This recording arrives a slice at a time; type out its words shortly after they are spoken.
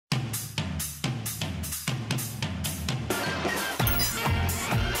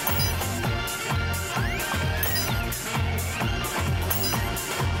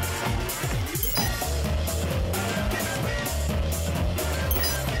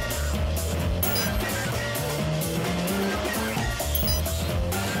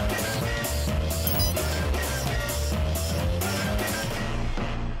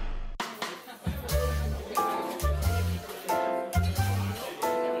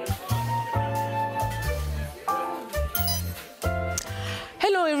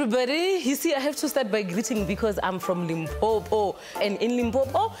everybody. You see, I have to start by greeting because I'm from Limpopo. And in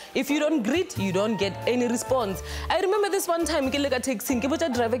Limpopo, if you don't greet, you don't get any response. I remember this one time,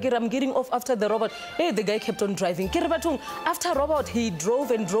 I'm getting off after the robot. Hey, the guy kept on driving. After robot, he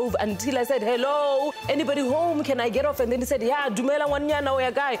drove and drove until I said, hello, anybody home? Can I get off? And then he said, yeah, dumela wanyana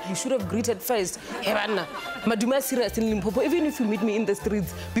oya guy. You should have greeted first. Hey, man, maduma serious in Limpopo. Even if you meet me in the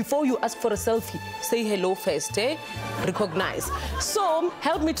streets, before you ask for a selfie, say hello first, eh? Recognize. So,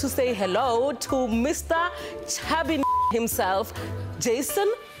 help me to say hello to Mr. Chubby himself,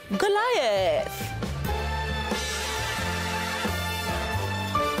 Jason Goliath.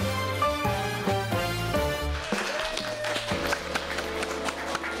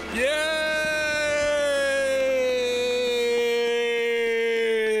 Yay!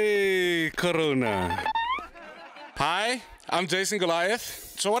 Corona. Hi, I'm Jason Goliath.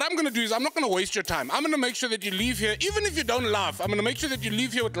 So what I'm going to do is I'm not going to waste your time. I'm going to make sure that you leave here, even if you don't laugh, I'm going to make sure that you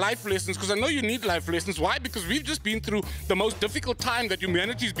leave here with life lessons, because I know you need life lessons. Why? Because we've just been through the most difficult time that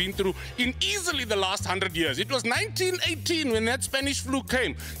humanity's been through in easily the last 100 years. It was 1918 when that Spanish flu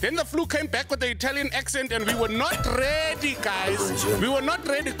came. Then the flu came back with the Italian accent and we were not ready, guys. We were not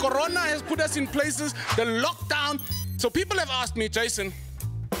ready. Corona has put us in places, the lockdown. So people have asked me, Jason,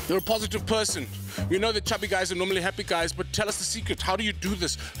 you're a positive person. We know that chubby guys are normally happy guys, but tell us the secret. How do you do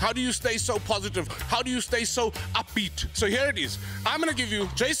this? How do you stay so positive? How do you stay so upbeat? So here it is. I'm gonna give you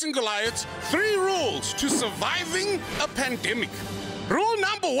Jason Goliath's 3 rules to surviving a pandemic. Rule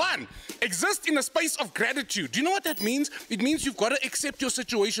number 1. Exist in a space of gratitude. Do you know what that means? It means you've got to accept your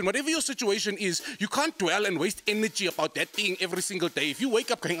situation. Whatever your situation is, you can't dwell and waste energy about that thing every single day. If you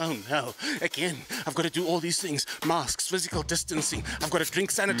wake up going, oh no, again, I've got to do all these things. Masks, physical distancing. I've got to drink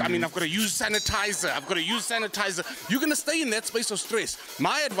I've got to use sanitizer. You're going to stay in that space of stress.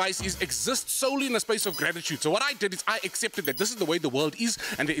 My advice is exist solely in a space of gratitude. So what I did is I accepted that this is the way the world is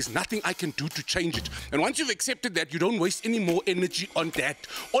and there is nothing I can do to change it. And once you've accepted that, you don't waste any more energy on that.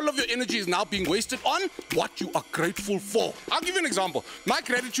 All of your energy is now being wasted on what you are grateful for. I'll give you an example. My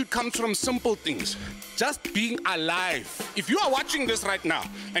gratitude comes from simple things. Just being alive. If you are watching this right now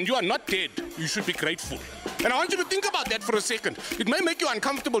and you are not dead, you should be grateful. And I want you to think about that for a second. It may make you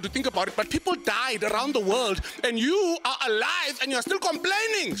uncomfortable to think about it, but people died around the world and you are alive and you're still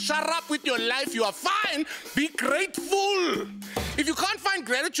complaining. Shut up with your life. You are fine. Be grateful. If you can't find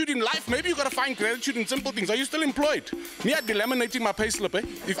gratitude in life, maybe you got to find gratitude in simple things. Are you still employed? Me, I'd be laminating my payslip, eh?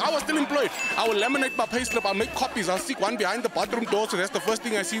 If I was still employed, I will laminate my payslip. I'll make copies. I'll stick one behind the bathroom door, so that's the first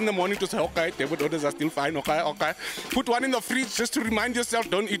thing I see in the morning to say, okay, debit orders are still fine, okay. Put one in the fridge just to remind yourself,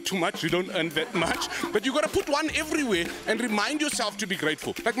 don't eat too much, you don't earn that much. But you got to put one everywhere and remind yourself to be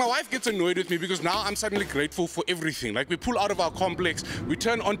grateful. Like my wife gets annoyed with me because now I'm suddenly grateful for everything. Like we pull out of our complex, we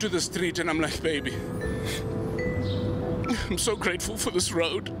turn onto the street and I'm like, baby, I'm so grateful for this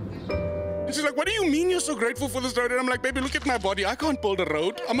road. And she's like, what do you mean you're so grateful for this road? And I'm like, baby, look at my body. I can't build a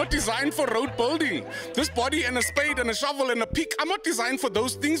road. I'm not designed for road building. This body and a spade and a shovel and a pick, I'm not designed for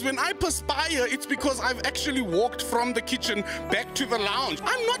those things. When I perspire, it's because I've actually walked from the kitchen back to the lounge.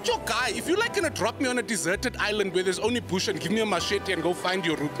 I'm not your guy. If you're like gonna drop me on a deserted island where there's only bush and give me a machete and go find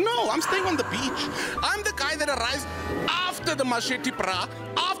your route, no, I'm staying on the beach. I'm the guy that arrives after the machete bra,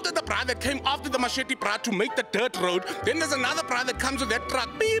 after the bra that came after the machete bra to make the dirt road. Then there's another bra that comes with that truck.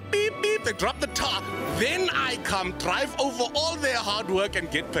 Beep, beep, beep. They drop the tar. Then I come, drive over all their hard work and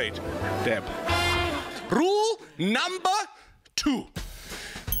get paid. Dab. Rule number 2.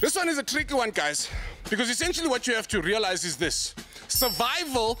 This one is a tricky one, guys, because essentially what you have to realize is this.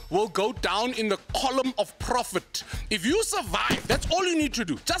 Survival will go down in the column of profit. If you survive, that's all you need to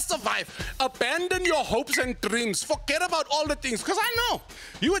do. Just survive. Abandon your hopes and dreams. Forget about all the things. Because I know,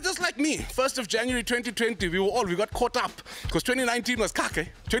 you were just like me. 1st of January 2020, we got caught up. Because 2019 was kak, eh?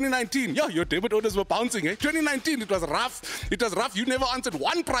 2019, yeah, your debit orders were bouncing, eh? 2019, it was rough. It was rough. You never answered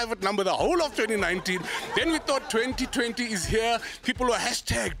one private number the whole of 2019. Then we thought 2020 is here. People were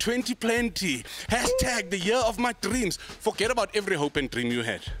hashtag 20plenty. Hashtag the year of my dreams. Forget about every hope and dream you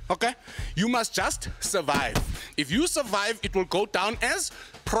had, okay? You must just survive. If you survive, it will go down as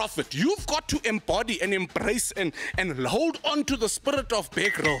profit. You've got to embody and embrace and hold on to the spirit of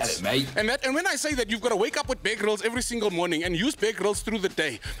Bear Grylls. Hello, mate. And when I say that, you've got to wake up with Bear Grylls every single morning and use Bear Grylls through the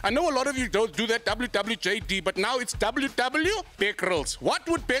day. I know a lot of you don't do that WWJD, but now it's WW Bear Grylls. What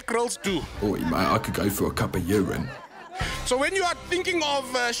would Bear Grylls do? Oi, mate, I could go for a cup of urine. So when you are thinking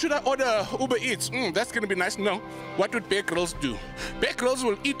of, should I order Uber Eats? That's going to be nice. No. What would Bear Grylls do? Bear Grylls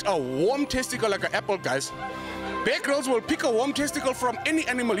will eat a warm testicle like an apple, guys. Bear Grylls will pick a warm testicle from any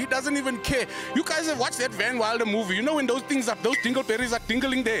animal. He doesn't even care. You guys have watched that Van Wilder movie. You know when those things are, those dingleberries are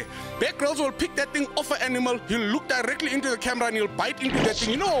dingling there. Bear Grylls will pick that thing off an animal, he'll look directly into the camera and he'll bite into that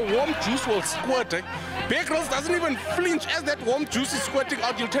thing. You know, a warm juice will squirt, eh? Bear Grylls doesn't even flinch as that warm juice is squirting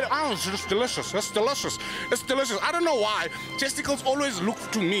out. You'll tell him, oh, it's delicious, it's delicious, it's delicious. I don't know why. Testicles always look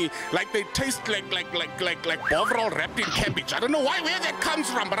to me like they taste like bovril wrapped in cabbage. I don't know where that comes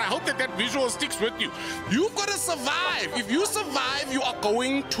from, but I hope that visual sticks with you. You've got to survive. If you survive, you are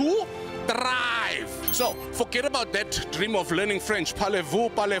going to thrive. So forget about that dream of learning French. Parlez-vous,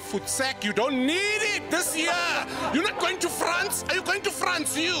 parlez-foot sac. You don't need it this year. You're not going to France. Are you going to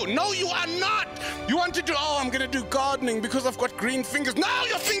France? No, you are not. You want to do, oh, I'm going to do gardening because I've got green fingers. No,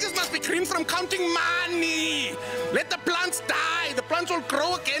 your fingers must be green from counting money. Let the plants die. The plants will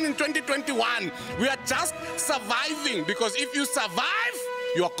grow again in 2021. We are just surviving, because if you survive,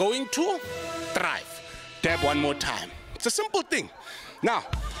 you are going to thrive. Dab one more time. It's a simple thing. Now,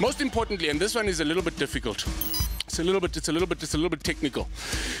 most importantly, and this one is a little bit difficult. It's a little bit technical.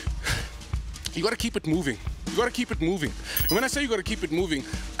 You got to keep it moving. You got to keep it moving. And when I say you got to keep it moving,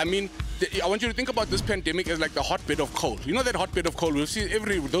 I mean, I want you to think about this pandemic as like the hotbed of coal. You know that hotbed of coal? We'll see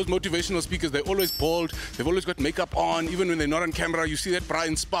those motivational speakers, they're always bald. They've always got makeup on. Even when they're not on camera, you see that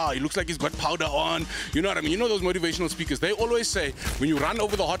Brian Spa. He looks like he's got powder on. You know what I mean? You know those motivational speakers. They always say, when you run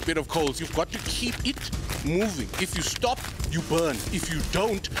over the hotbed of coals, you've got to keep it moving. If you stop, you burn. If you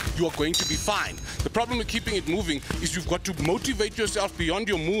don't, you are going to be fine. The problem with keeping it moving is you've got to motivate yourself beyond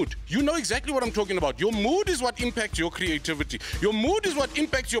your mood. You know exactly what I'm talking about. Your mood is what impacts your creativity. Your mood is what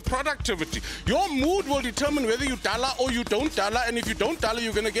impacts your productivity. Your mood will determine whether you dollar or you don't dollar, and if you don't dollar,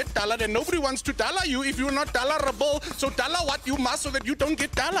 you're going to get dollared, and nobody wants to dollar you if you're not dollarable. So dollar what you must so that you don't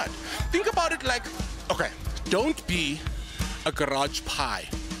get dollared. Think about it like, okay, don't be a garage pie.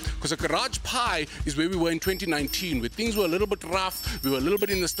 Because a garage pie is where we were in 2019, where things were a little bit rough, we were a little bit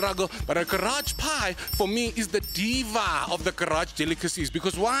in the struggle. But a garage pie, for me, is the diva of the garage delicacies.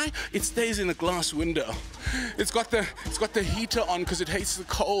 Because why? It stays in a glass window. It's got the heater on because it hates the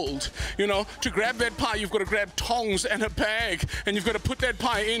cold. You know, to grab that pie, you've got to grab tongs and a bag, and you've got to put that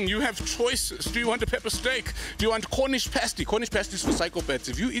pie in. You have choices. Do you want a pepper steak? Do you want Cornish pasty? Cornish pasty is for psychopaths.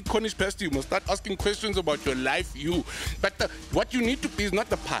 If you eat Cornish pasty, you must start asking questions about your life, But what you need to be is not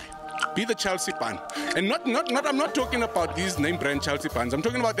the pie. Be the Chelsea pan. And I'm not talking about these name brand Chelsea pans. I'm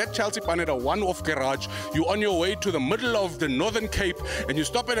talking about that Chelsea pan at a one-off garage. You're on your way to the middle of the Northern Cape and you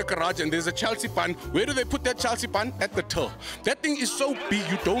stop at a garage and there's a Chelsea pan. Where do they put that Chelsea pan? At the till. That thing is so big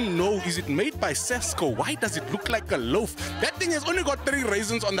you don't know, is it made by Sesco? Why does it look like a loaf? That thing has only got 3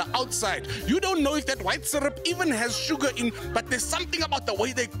 raisins on the outside. You don't know if that white syrup even has sugar in, but there's something about the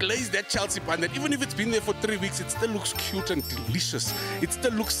way they glaze that Chelsea pan that even if it's been there for 3 weeks, it still looks cute and delicious. It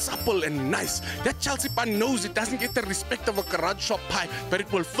still looks supple and nice. That Chelsea pan knows it doesn't get the respect of a garage shop pie, but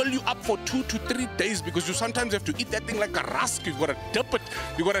it will fill you up for 2 to 3 days because you sometimes have to eat that thing like a rusk. You've got to dip it.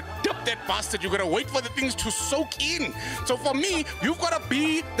 You've got to dip that bastard. You've got to wait for the things to soak in. So for me, you've got to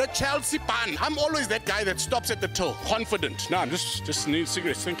be the Chelsea pan. I'm always that guy that stops at the till, confident. No, I'm just need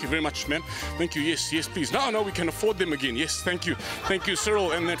cigarettes. Thank you very much, man. Thank you. Yes, please. No, we can afford them again. Yes, thank you. Thank you,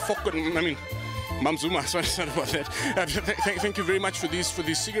 Cyril, and that Mamzuma, sorry about that. Thank you very much for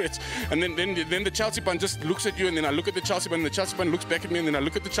these cigarettes. And then the Chelsea pan just looks at you, and then I look at the Chelsea pan, and the Chelsea pan looks back at me, and then I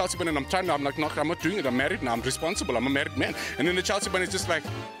look at the Chelsea pan, and I'm like, no, I'm not doing it. I'm married now. I'm responsible. I'm a married man. And then the Chelsea pan is just like,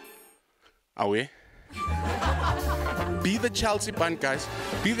 awe. Be the Chelsea pan, guys.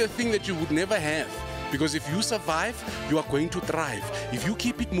 Be the thing that you would never have. Because if you survive, you are going to thrive. If you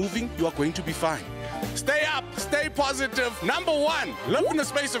keep it moving, you are going to be fine. Stay up, stay positive. Number 1, live in a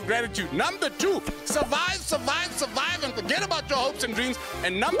space of gratitude. Number 2, survive and forget about your hopes and dreams.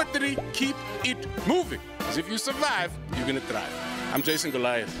 And number 3, keep it moving. Because if you survive, you're going to thrive. I'm Jason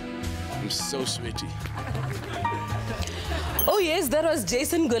Goliath. I'm so sweaty. Oh yes, that was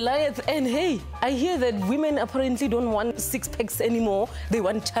Jason Goliath. And hey, I hear that women apparently don't want 6-packs anymore. They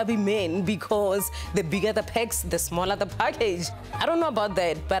want chubby men because the bigger the packs, the smaller the package. I don't know about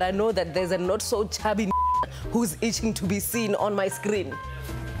that, but I know that there's a not so chubby who's itching to be seen on my screen.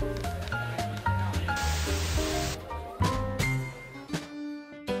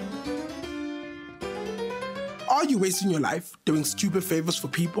 Are you wasting your life doing stupid favors for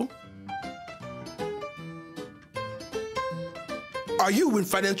people? Are you in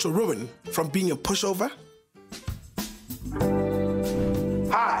financial ruin from being a pushover?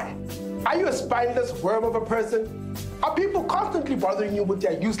 Hi, are you a spineless worm of a person? Are people constantly bothering you with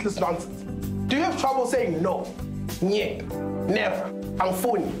their useless nonsense? Do you have trouble saying no, nyet, never,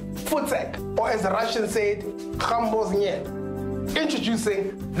 angfuni, futsek, or as the Russians said, khambos nyet?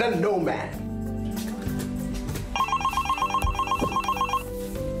 Introducing the No Man.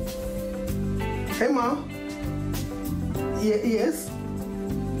 Hey, Ma. Yes?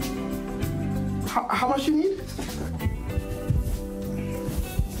 How much you need?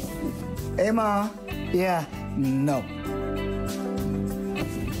 Emma, yeah, no.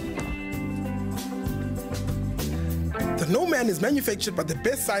 The No Man is manufactured by the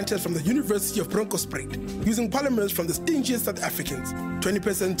best scientists from the University of Bronkhorstspruit, using polymers from the stingiest South Africans,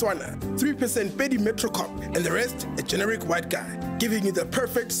 20% Tswana, 3% Pedi Metrocop, and the rest a generic white guy, giving you the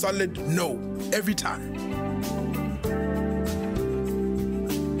perfect solid no every time.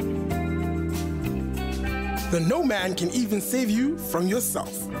 The No Man can even save you from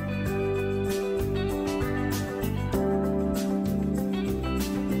yourself.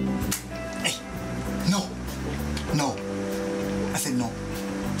 Hey, no, no. I said no.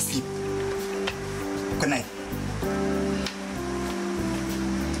 Sleep. Good night.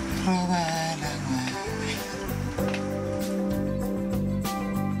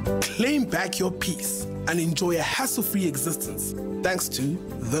 Claim back your peace and enjoy a hassle-free existence thanks to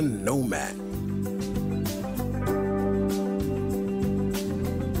the No Man.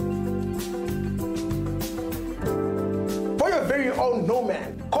 For your very own No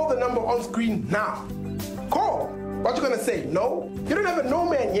Man, call the number on screen now. Call. What you gonna say? No? You don't have a No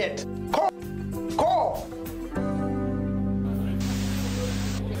Man yet. Call. Call.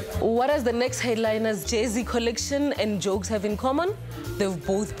 What does the next headliners Jay-Z collection and jokes have in common? They've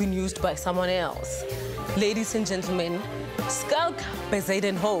both been used by someone else. Ladies and gentlemen, Schalk,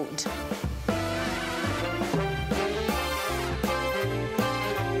 Bezuidenhout.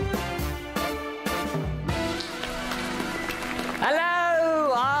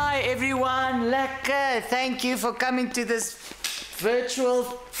 Hello, hi everyone, lekker. Thank you for coming to this virtual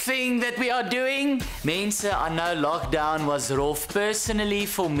thing that we are doing. Mense, I know lockdown was rough. Personally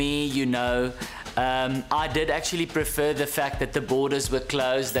for me, you know, I did actually prefer the fact that the borders were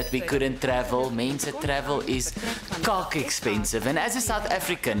closed, that we couldn't travel. Mense, travel is cock expensive. And as a South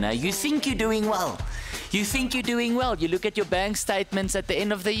African, you think you're doing well. You think you're doing well. You look at your bank statements at the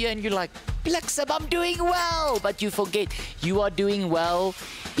end of the year and you're like, Bliksem, I'm doing well. But you forget, you are doing well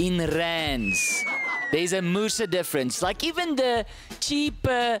in rands. There's a Muzi difference. Like even the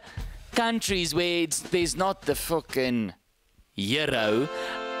cheaper countries where there's not the fucking euro,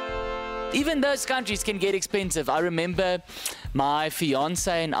 even those countries can get expensive. I remember my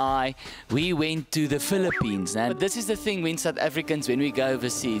fiance and I, we went to the Philippines. Now, this is the thing when South Africans, when we go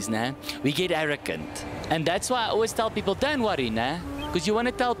overseas, we get arrogant. And that's why I always tell people, don't worry, because you want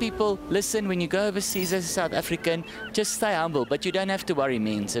to tell people, listen, when you go overseas as a South African, just stay humble. But you don't have to worry,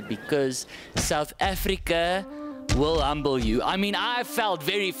 Mensa, because South Africa will humble you. I mean, I felt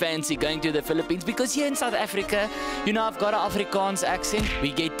very fancy going to the Philippines because here in South Africa, you know, I've got an Afrikaans accent.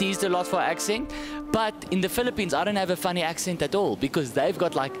 We get teased a lot for accent. But in the Philippines, I don't have a funny accent at all because they've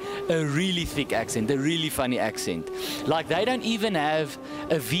got like a really thick accent, a really funny accent. Like they don't even have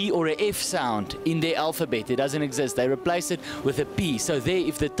a V or a F sound in their alphabet. It doesn't exist. They replace it with a P. So there,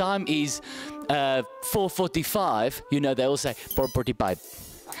 if the time is 4:45, you know, they all say, "Porty pipe."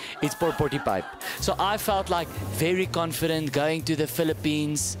 It's Porty pipe. So I felt like very confident going to the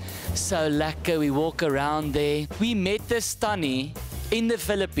Philippines. So lekker, we walk around there. We met this Tannie in the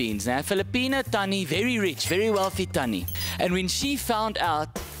Philippines. Now, Filipina Tannie, very rich, very wealthy Tannie. And when she found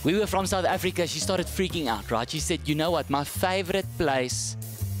out we were from South Africa, she started freaking out, right? She said, you know what, my favorite place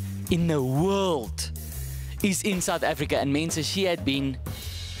in the world is in South Africa. And means she had been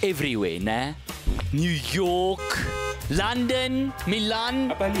everywhere, nah? New York, London,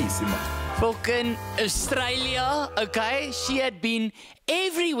 Milan, fucking Australia, okay? She had been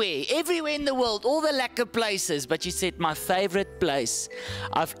everywhere in the world, all the lekker places. But she said, my favorite place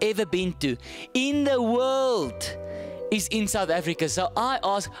I've ever been to in the world is in South Africa. So I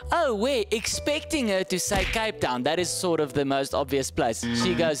asked, oh, where? Expecting her to say Cape Town. That is sort of the most obvious place.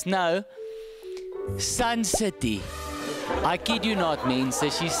 She goes, no, Sun City. I kid you not, man. So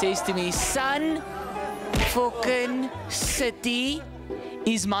she says to me, Sun fucking City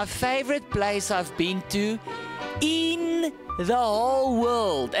is my favorite place I've been to in the whole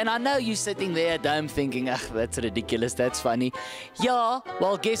world. And I know you're sitting there at home thinking, ugh, that's ridiculous, that's funny. Yeah,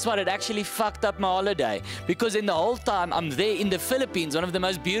 well, guess what? It actually fucked up my holiday. Because in the whole time, I'm there in the Philippines, one of the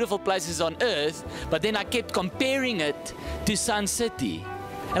most beautiful places on earth, but then I kept comparing it to Sun City.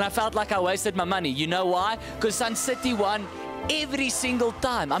 And I felt like I wasted my money. You know why? Because Sun City won every single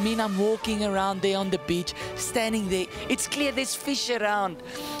time. I mean, I'm walking around there on the beach, standing there. It's clear there's fish around,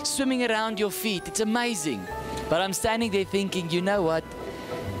 swimming around your feet. It's amazing. But I'm standing there thinking, you know what?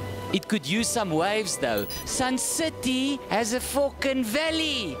 It could use some waves though. Sun City has a fucking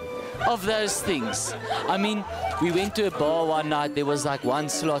valley of those things. I mean, we went to a bar one night. There was like one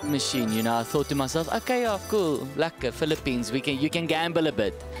slot machine, you know. I thought to myself, okay, yeah, cool, lekker, Philippines. You can gamble a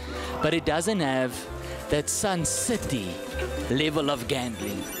bit. but it doesn't have that Sun City level of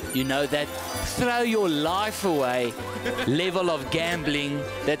gambling. You know, that throw your life away level of gambling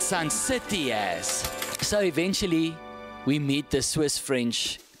that Sun City has. So eventually, we meet the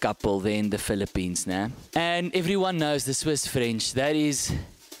Swiss-French couple there in the Philippines now. And everyone knows the Swiss-French, that is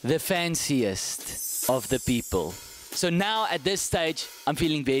the fanciest of the people. So now at this stage, I'm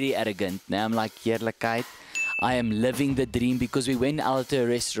feeling very arrogant. Now I'm like, heerlikheid, I am living the dream because we went out to a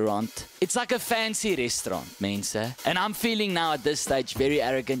restaurant. It's like a fancy restaurant, mense. And I'm feeling now at this stage very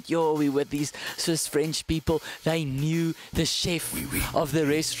arrogant. Yo, we were these Swiss French people. They knew the chef of the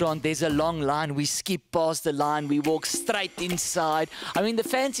restaurant. There's a long line. We skip past the line. We walk straight inside. I mean, the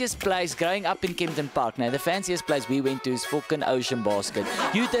fanciest place growing up in Kempton Park. Now, the fanciest place we went to is fucking Ocean Basket.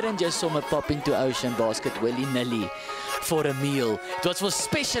 You didn't just somewhere pop into Ocean Basket willy-nilly for a meal. It was for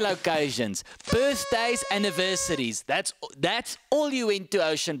special occasions, birthdays, anniversaries. That's all you went to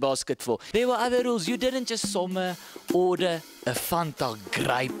Ocean Basket for. There were other rules. You didn't just somewhere order a Fanta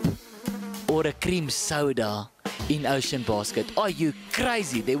grape or a cream soda in Ocean Basket. Are you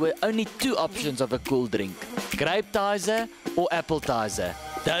crazy? There were only two options of a cool drink. Grape Tizer or Apple Tizer.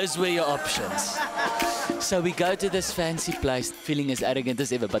 Those were your options. So we go to this fancy place, feeling as arrogant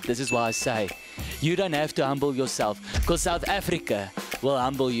as ever, but this is why I say, you don't have to humble yourself, because South Africa will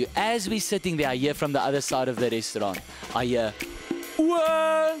humble you. As we're sitting there, I hear from the other side of the restaurant, I hear,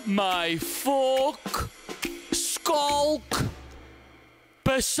 "Where my fork, Schalk,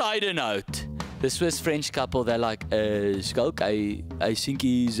 Bezuidenhout." The Swiss-French couple, they're like, Schalk, I think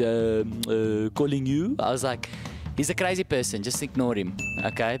he's calling you. I was like, he's a crazy person, just ignore him,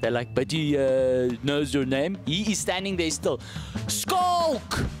 okay? They're like, but he knows your name? He is standing there still.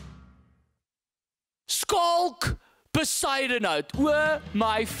 Schalk! Schalk! Bezuidenhout, where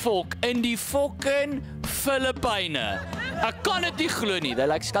my fork? In die fucking Filippine. Ek kan dit nie glo nie. They're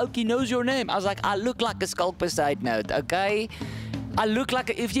like, Schalk, he knows your name. I was like, I look like a Schalk Bezuidenhout, okay? I look like,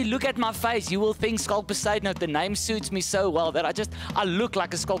 if you look at my face, you will think Schalk Bezuidenhout. The name suits me so well that I look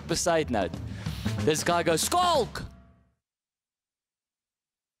like a Schalk Bezuidenhout. This guy goes, Schalk!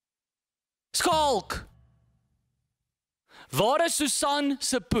 Schalk! Waar is Susan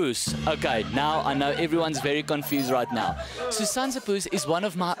se poes? Okay, now I know everyone's very confused right now. Susan se poes is one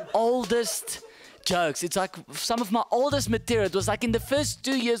of my oldest jokes. It's like some of my oldest material. It was like in the first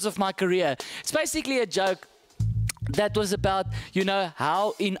 2 years of my career. It's basically a joke that was about, you know,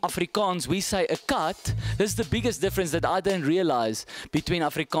 how in Afrikaans we say a kat. This is the biggest difference that I didn't realize between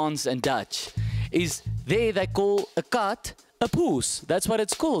Afrikaans and Dutch. Is there they call a kat a poes. That's what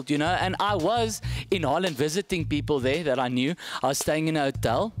it's called, you know. And I was in Holland visiting people there that I knew. I was staying in a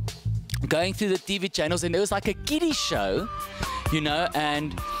hotel, going through the TV channels, and there was like a kiddie show, you know,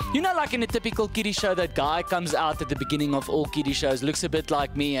 and you know, like in a typical kiddie show, that guy comes out at the beginning of all kiddie shows, looks a bit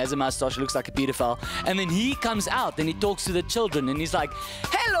like me, has a mustache, looks like a pedophile, and then he comes out and he talks to the children and he's like,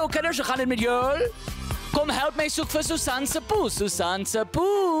 "Hello, kinders, hoe gaan dit met julle? Kom help my soek vir Susan se poes. Susan se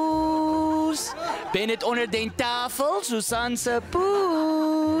poes. Ben dit onder die tafel? Susan se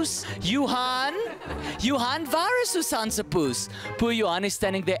poes. Johan, waar is Susan se poes? Poor Johan is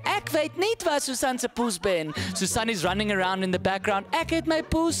standing there. Ek weet niet waar Susan se poes ben. Susan is running around in the background. Ek het my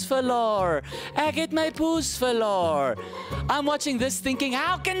poes verloor. Ek het my poes verloor. I'm watching this thinking,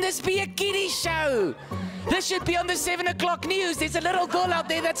 how can this be a kiddie show? This should be on the 7 o'clock news. There's a little girl out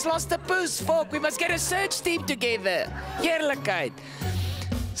there that's lost a poos, folk. We must get a search team together. Heerlikheid.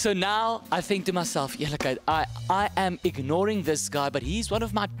 So now I think to myself, heerlikheid, I am ignoring this guy, but he's one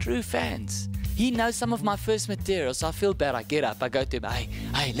of my true fans. He knows some of my first material, so I feel bad. I get up, I go to him.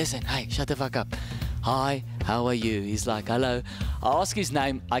 Hey, listen, hey, shut the fuck up. Hi, how are you? He's like, hello. I ask his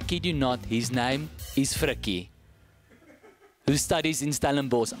name. I kid you not, his name is Frikkie, who studies in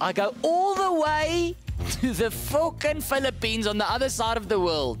Stellenbosch. I go all the way to the fucking Philippines on the other side of the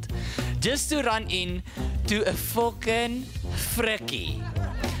world just to run in to a fucking Frikkie.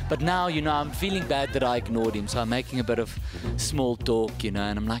 But now, you know, I'm feeling bad that I ignored him, so I'm making a bit of small talk, you know,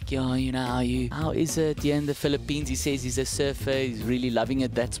 and I'm like, yo, you know, how is it here in the Philippines? He says he's a surfer, he's really loving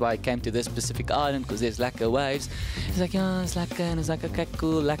it. That's why I came to this specific island, because there's lekker waves. He's like, yeah, it's lekker, and it's like, okay,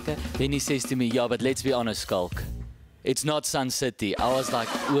 cool, lekker. Then he says to me, yeah, but let's be honest, Schalk. It's not Sun City. I was like,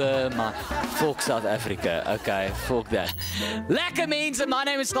 my fuck South Africa. Okay, fuck that. Lekker means, and my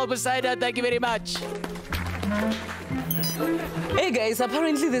name is Schalk Bezuidenhout. Thank you very much. Hey guys,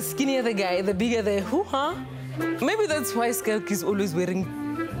 apparently the skinnier the guy, the bigger the hoo-ha. Maybe that's why Schalk is always wearing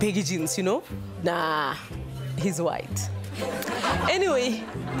baggy jeans, you know? Nah, he's white. Anyway,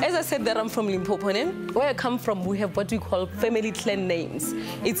 as I said that I'm from Limpopo, where I come from, we have what we call family clan names.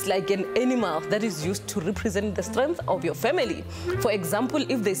 It's like an animal that is used to represent the strength of your family. For example,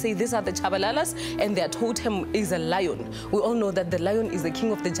 if they say these are the Chabalalas and their totem is a lion, we all know that the lion is the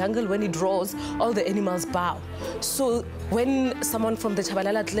king of the jungle. When it roars, all the animals bow. So when someone from the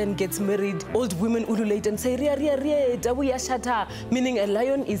Chabalala clan gets married, old women ululate and say, "Ria, ria, ria, dawiya shata," meaning a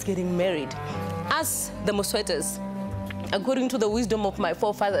lion is getting married. Us, the Moswetes, according to the wisdom of my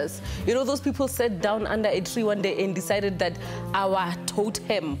forefathers, you know, those people sat down under a tree one day and decided that our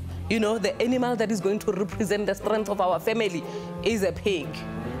totem, you know, the animal that is going to represent the strength of our family, is a pig.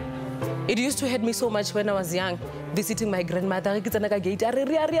 It used to hurt me so much when I was young, visiting my grandmother,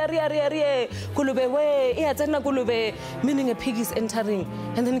 meaning a pig is entering,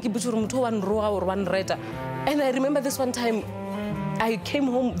 and then and I remember this one time, I came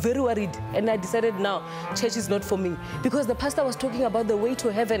home very worried and I decided now church is not for me, because the pastor was talking about the way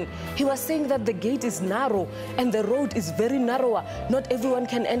to heaven. He was saying that the gate is narrow and the road is very narrower. Not everyone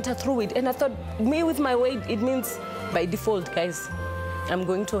can enter through it. And I thought, me with my weight, it means by default, guys, I'm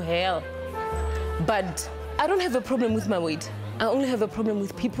going to hell. But I don't have a problem with my weight. I only have a problem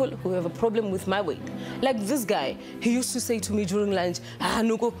with people who have a problem with my weight. Like this guy, he used to say to me during lunch,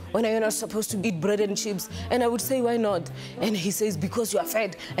 Noko, when are you not supposed to eat bread and chips? And I would say, why not? And he says, because you are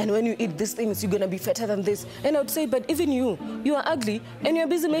fat, and when you eat these things, you're gonna be fatter than this. And I would say, but even you are ugly, and you're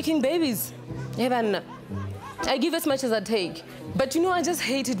busy making babies. I give as much as I take. But you know, I just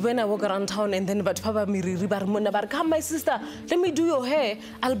hate it when I walk around town and then come my sister, let me do your hair,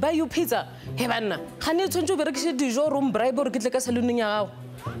 I'll buy you pizza.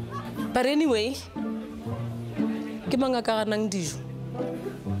 But anyway,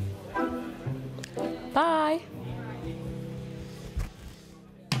 bye.